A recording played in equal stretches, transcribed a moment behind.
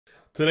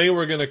Today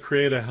we're going to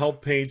create a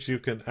help page you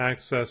can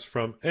access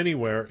from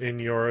anywhere in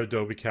your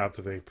Adobe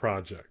Captivate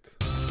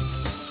project.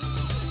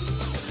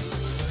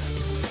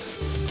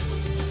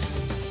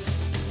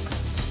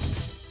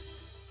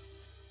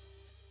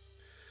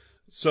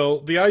 So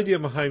the idea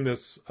behind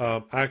this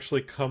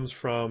actually comes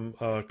from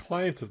a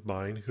client of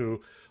mine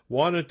who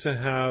wanted to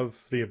have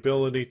the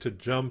ability to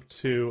jump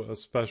to a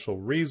special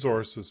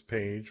resources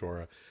page or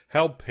a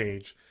help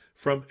page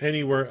from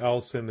anywhere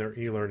else in their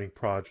e-learning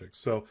project.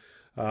 So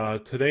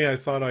today I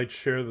thought I'd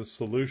share the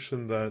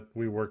solution that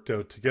we worked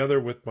out together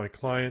with my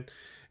client,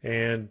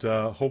 and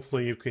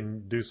hopefully you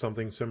can do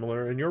something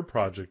similar in your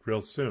project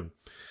real soon.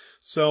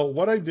 So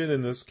what I did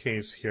in this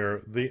case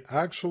here, the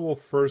actual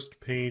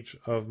first page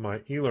of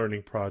my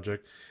e-learning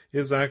project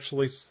is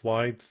actually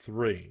slide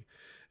 3.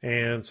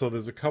 And so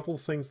there's a couple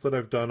of things that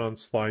I've done on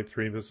slide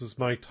 3. This is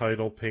my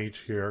title page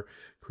here,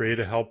 create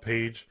a help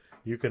page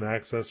you can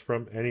access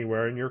from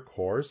anywhere in your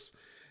course.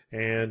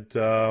 And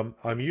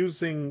I'm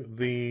using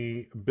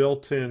the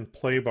built-in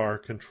play bar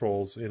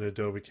controls in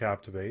Adobe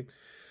Captivate.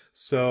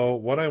 So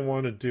what I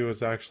want to do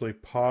is actually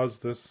pause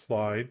this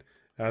slide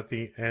at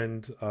the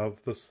end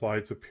of the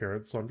slide's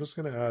appearance. So I'm just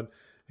going to add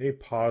a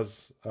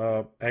pause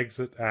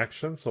exit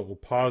action. So it will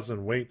pause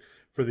and wait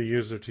for the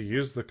user to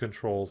use the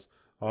controls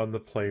on the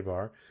play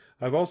bar.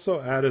 I've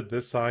also added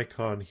this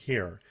icon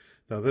here.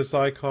 Now this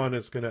icon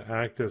is going to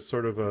act as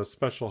sort of a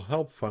special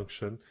help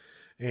function,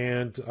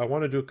 and I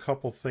want to do a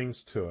couple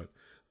things to it.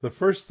 The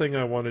first thing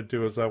I want to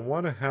do is I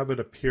want to have it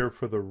appear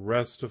for the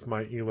rest of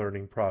my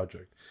e-learning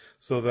project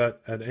so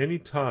that at any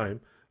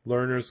time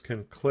learners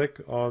can click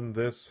on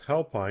this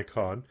help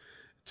icon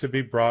to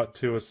be brought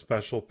to a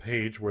special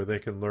page where they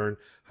can learn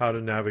how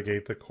to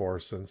navigate the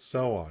course and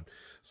so on.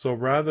 So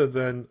rather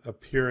than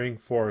appearing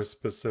for a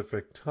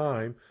specific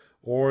time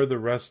or the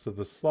rest of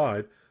the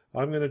slide,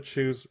 I'm going to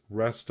choose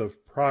rest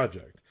of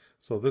project.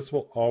 So this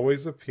will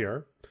always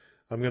appear.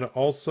 I'm going to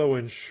also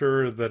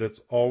ensure that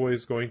it's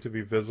always going to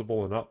be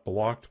visible and not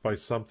blocked by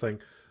something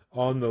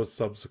on those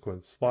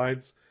subsequent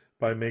slides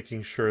by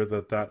making sure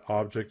that that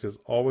object is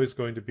always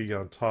going to be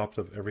on top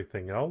of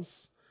everything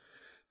else.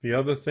 The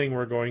other thing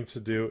we're going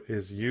to do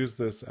is use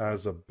this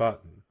as a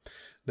button.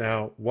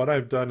 Now, what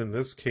I've done in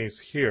this case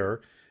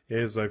here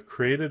is I've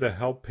created a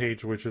help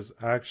page which is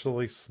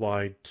actually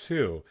slide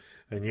 2,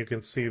 and you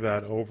can see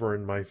that over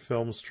in my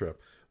film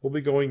strip. We'll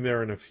be going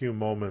there in a few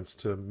moments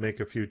to make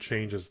a few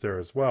changes there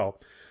as well.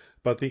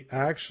 But the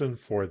action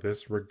for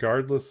this,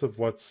 regardless of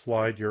what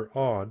slide you're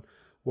on,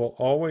 will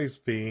always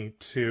be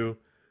to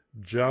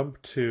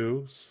jump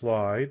to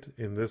slide,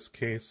 in this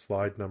case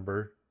slide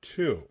number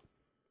 2.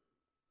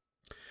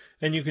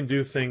 And you can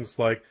do things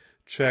like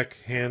check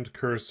hand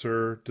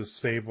cursor,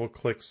 disable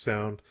click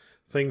sound,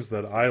 things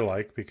that I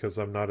like because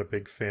I'm not a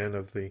big fan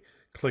of the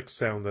click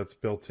sound that's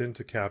built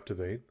into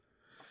Captivate.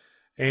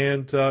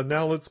 And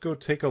now let's go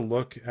take a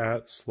look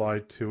at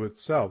slide 2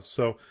 itself.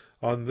 So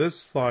on this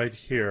slide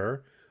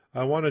here,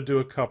 I want to do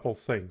a couple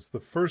things.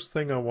 The first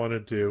thing I want to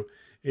do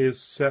is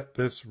set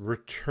this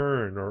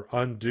return or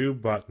undo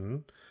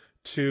button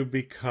to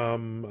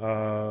become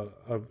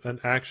an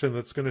action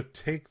that's going to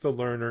take the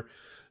learner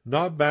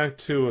not back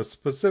to a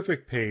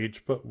specific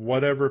page, but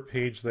whatever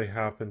page they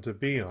happen to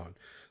be on.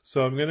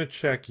 So I'm going to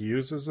check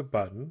use as a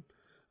button.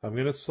 I'm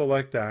going to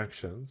select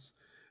actions.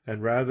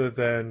 And rather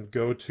than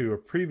go to a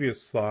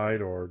previous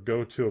slide or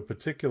go to a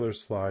particular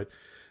slide,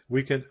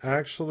 we can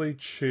actually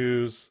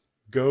choose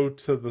go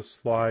to the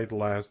slide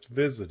last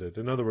visited.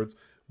 In other words,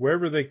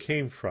 wherever they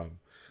came from.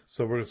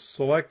 So we're going to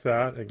select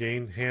that.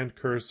 Again, hand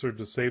cursor,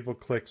 disable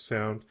click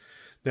sound.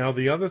 Now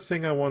the other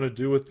thing I want to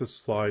do with this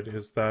slide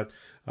is that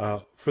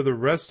for the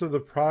rest of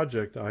the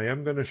project, I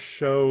am going to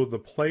show the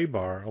play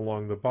bar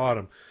along the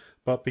bottom.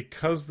 But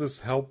because this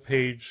help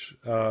page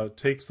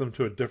takes them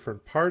to a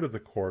different part of the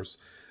course,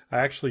 I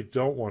actually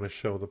don't want to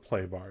show the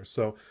play bar.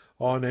 So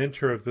on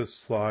enter of this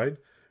slide,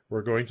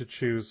 we're going to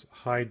choose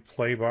hide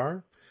play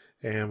bar,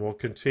 and we'll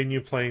continue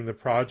playing the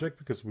project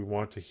because we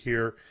want to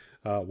hear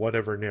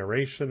whatever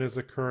narration is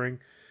occurring.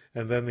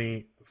 And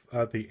then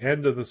at the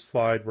end of the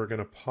slide, we're going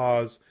to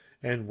pause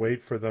and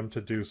wait for them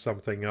to do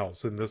something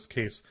else. In this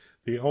case,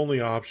 the only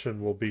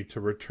option will be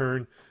to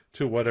return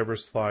to whatever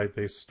slide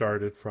they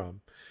started from.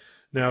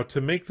 Now,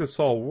 to make this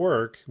all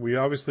work, we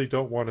obviously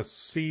don't want to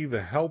see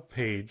the help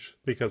page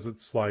because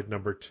it's slide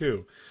number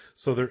 2.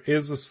 So there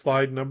is a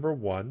slide number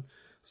 1.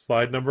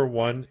 Slide number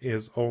 1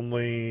 is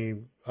only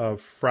a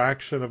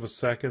fraction of a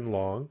second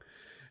long,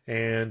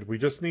 and we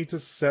just need to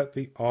set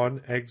the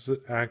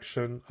on-exit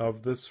action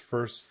of this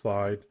first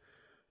slide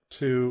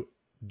to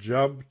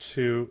jump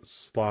to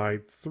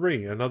slide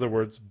 3. In other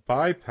words,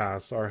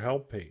 bypass our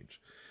help page.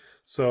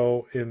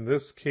 So in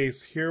this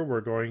case here,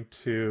 we're going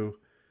to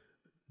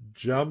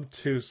jump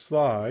to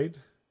slide,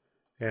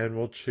 and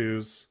we'll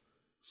choose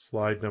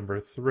slide number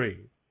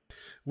 3.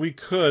 We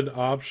could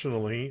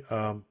optionally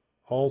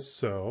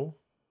also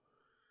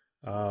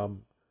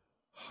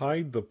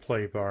hide the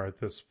play bar at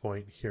this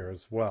point here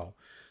as well.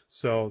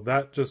 So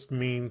that just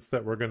means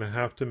that we're going to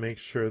have to make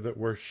sure that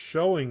we're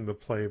showing the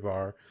play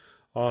bar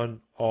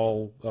on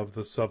all of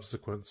the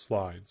subsequent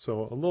slides.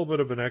 So a little bit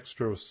of an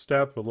extra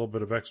step, a little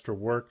bit of extra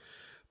work,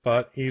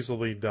 but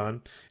easily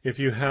done. If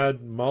you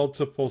had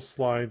multiple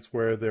slides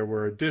where there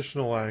were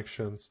additional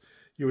actions,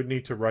 you would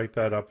need to write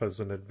that up as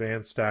an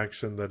advanced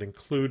action that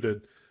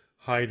included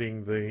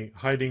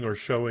hiding or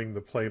showing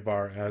the play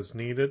bar as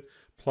needed,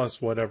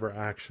 plus whatever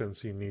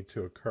actions you need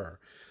to occur.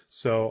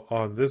 So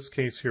on this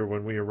case here,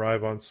 when we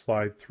arrive on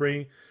slide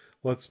 3,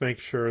 let's make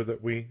sure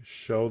that we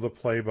show the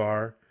play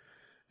bar,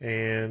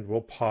 and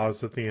we'll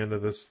pause at the end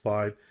of this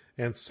slide.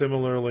 And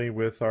similarly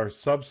with our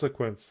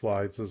subsequent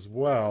slides as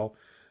well,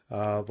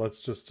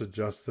 let's just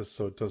adjust this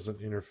so it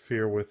doesn't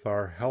interfere with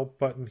our help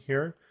button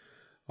here.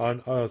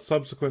 On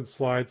subsequent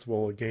slides,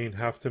 we'll again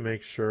have to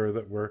make sure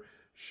that we're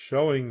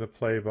showing the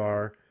play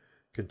bar,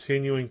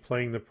 continuing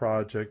playing the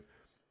project,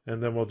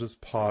 and then we'll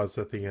just pause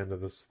at the end of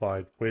the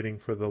slide, waiting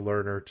for the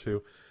learner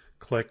to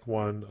click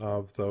one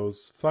of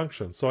those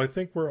functions. So I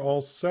think we're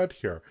all set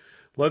here.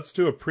 Let's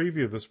do a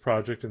preview of this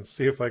project and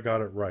see if I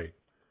got it right.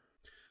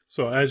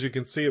 So as you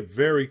can see, it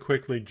very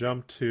quickly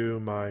jumped to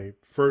my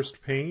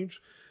first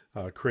page.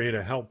 Create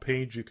a help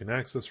page you can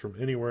access from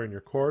anywhere in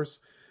your course.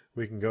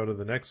 We can go to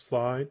the next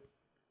slide.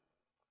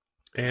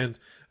 And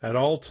at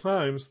all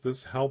times,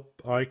 this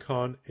help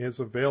icon is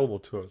available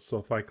to us. So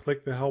if I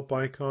click the help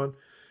icon,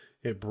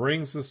 it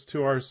brings us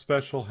to our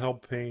special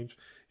help page.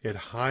 It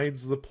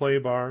hides the play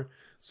bar.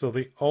 So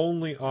the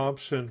only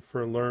option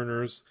for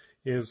learners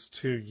is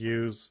to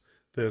use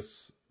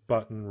this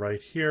button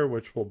right here,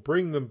 which will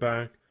bring them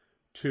back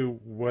to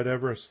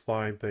whatever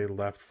slide they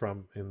left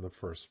from in the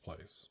first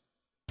place.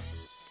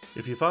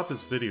 If you thought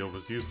this video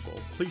was useful,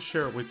 please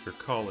share it with your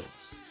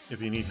colleagues.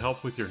 If you need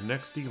help with your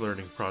next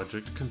e-learning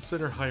project,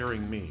 consider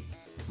hiring me.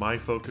 My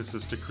focus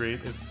is to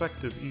create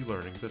effective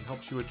e-learning that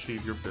helps you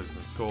achieve your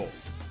business goals.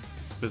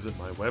 Visit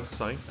my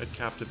website at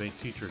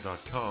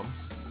CaptivateTeacher.com,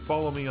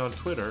 follow me on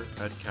Twitter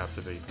at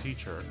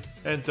CaptivateTeacher,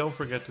 and don't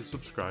forget to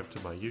subscribe to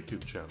my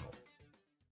YouTube channel.